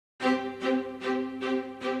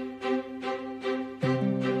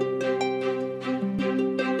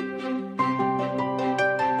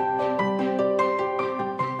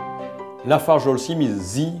LafargeHolcim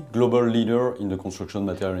is the global leader in the construction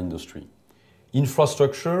material industry.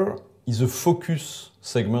 Infrastructure is a focus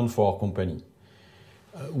segment for our company.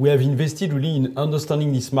 We have invested really in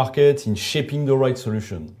understanding this market, in shaping the right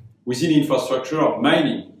solution. Within infrastructure,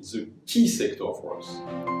 mining is a key sector for us.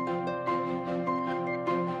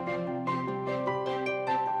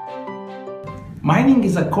 Mining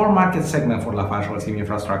is a core market segment for LafargeHolcim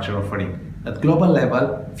infrastructure offering at global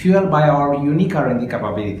level, fueled by our unique R&D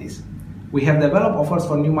capabilities. We have developed offers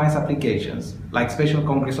for new mines applications, like special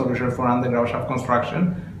concrete solutions for underground shaft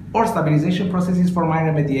construction or stabilization processes for mine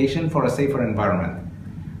remediation for a safer environment.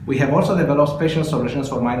 We have also developed special solutions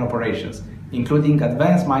for mine operations, including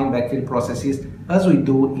advanced mine backfill processes, as we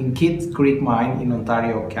do in Kidd Creek Mine in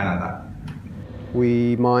Ontario, Canada.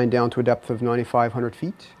 We mine down to a depth of 9,500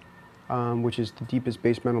 feet, which is the deepest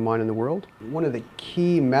base metal mine in the world. One of the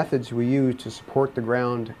key methods we use to support the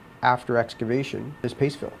ground after excavation is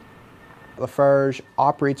paste fill. Lafarge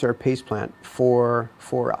operates our paste plant for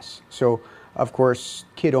us. So, of course,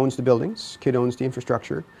 Kidd owns the buildings, Kidd owns the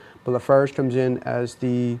infrastructure, but Lafarge comes in as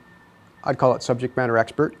the, I'd call it subject matter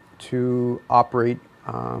expert, to operate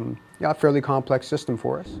a fairly complex system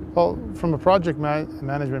for us. Well, from a project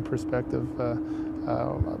management perspective,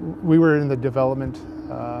 we were in the development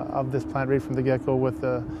of this plant right from the get-go with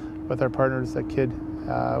our partners at Kidd.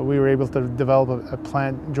 We were able to develop a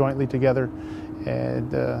plant jointly together and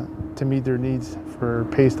to meet their needs for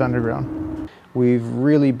paste underground. We've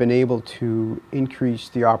really been able to increase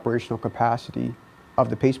the operational capacity of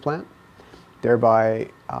the paste plant, thereby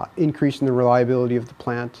increasing the reliability of the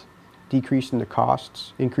plant, decreasing the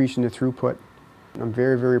costs, increasing the throughput. I'm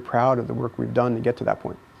very, very proud of the work we've done to get to that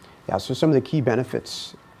point. Yeah, so some of the key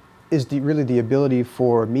benefits is really the ability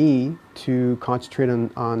for me to concentrate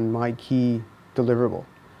on my key deliverable,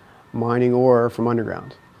 mining ore from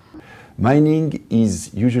underground. Mining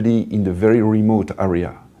is usually in the very remote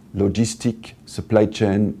area. Logistic supply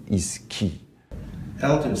chain is key.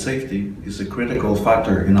 Health and safety is a critical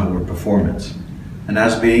factor in our performance. And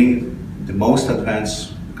as being the most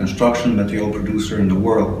advanced construction material producer in the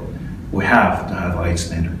world, we have to have a high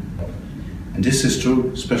standard. And this is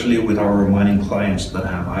true especially with our mining clients that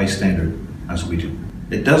have a high standard as we do.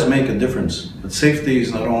 It does make a difference, but safety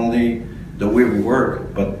is not only the way we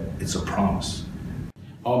work, but it's a promise.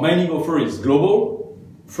 Our mining offer is global,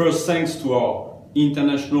 first thanks to our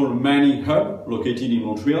international mining hub located in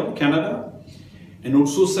Montreal, Canada, and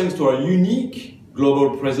also thanks to our unique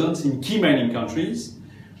global presence in key mining countries,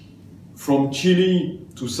 from Chile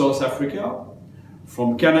to South Africa,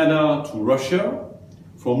 from Canada to Russia,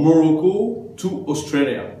 from Morocco to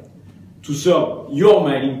Australia, to serve your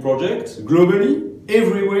mining projects globally,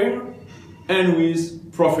 everywhere, and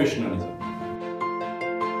with professionalism.